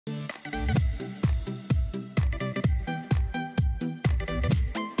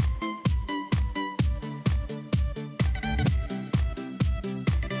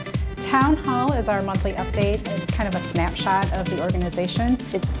Town Hall is our monthly update. It's kind of a snapshot of the organization.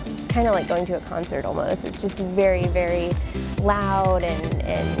 It's kind of like going to a concert almost. It's just very, very loud and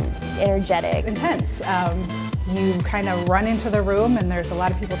energetic. Intense. You kind of run into the room and there's a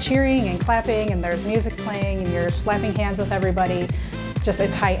lot of people cheering and clapping and there's music playing and you're slapping hands with everybody. Just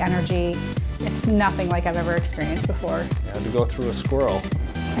it's high energy. It's nothing like I've ever experienced before. You had to go through a squirrel.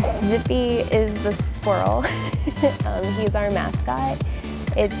 Zippy is the squirrel. He's our mascot.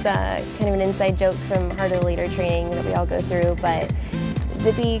 It's kind of an inside joke from harder leader training that we all go through, but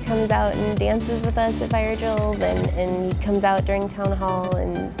Zippy comes out and dances with us at fire drills, and he comes out during town hall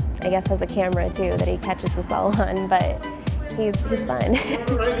and I guess has a camera too that he catches us all on, but he's fun.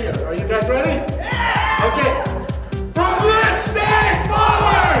 Right here. Are you guys ready? Yeah! Okay. From this day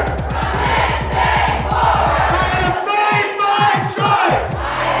forward! From this day forward! I have made my choice!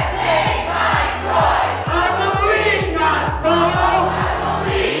 I have made my choice! I will lead, not follow! I will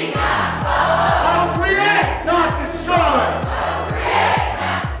lead, not follow! I'll create, not destroy! I'll create,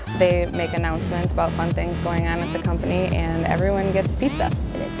 not... They make announcements about fun things going on at the company and everyone gets pizza.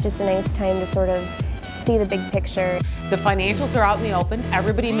 It's just a nice time to sort of see the big picture. The financials are out in the open.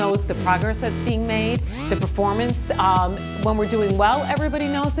 Everybody knows the progress that's being made, the performance. When we're doing well, everybody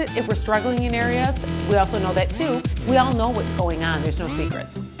knows it. If we're struggling in areas, we also know that too. We all know what's going on. There's no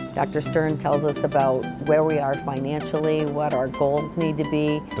secrets. Dr. Stern tells us about where we are financially, what our goals need to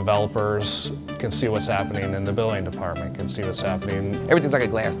be. Developers can see what's happening in the billing department, can see what's happening. Everything's like a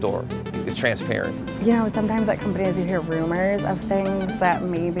glass door. It's transparent. You know, sometimes at companies you hear rumors of things that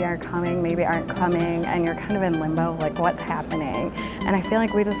maybe are coming, maybe aren't coming, and you're kind of in limbo, like what's happening. And I feel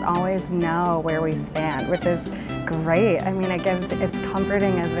like we just always know where we stand, which is great. I mean, it's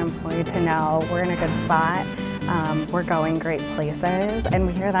comforting as an employee to know we're in a good spot. We're going great places, and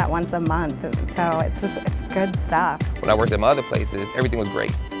we hear that once a month, so it's good stuff. When I worked at my other places, everything was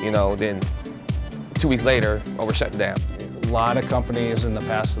great. You know, then 2 weeks later, we're shut down. A lot of companies in the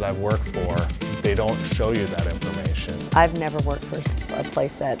past that I've worked for, they don't show you that information. I've never worked for a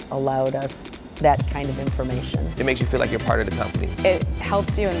place that allowed us that kind of information. It makes you feel like you're part of the company. It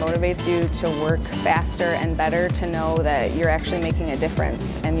helps you and motivates you to work faster and better, to know that you're actually making a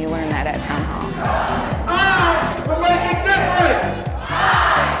difference, and you learn that at Town Hall. I will make a difference! I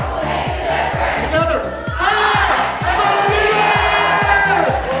will make a difference! Together!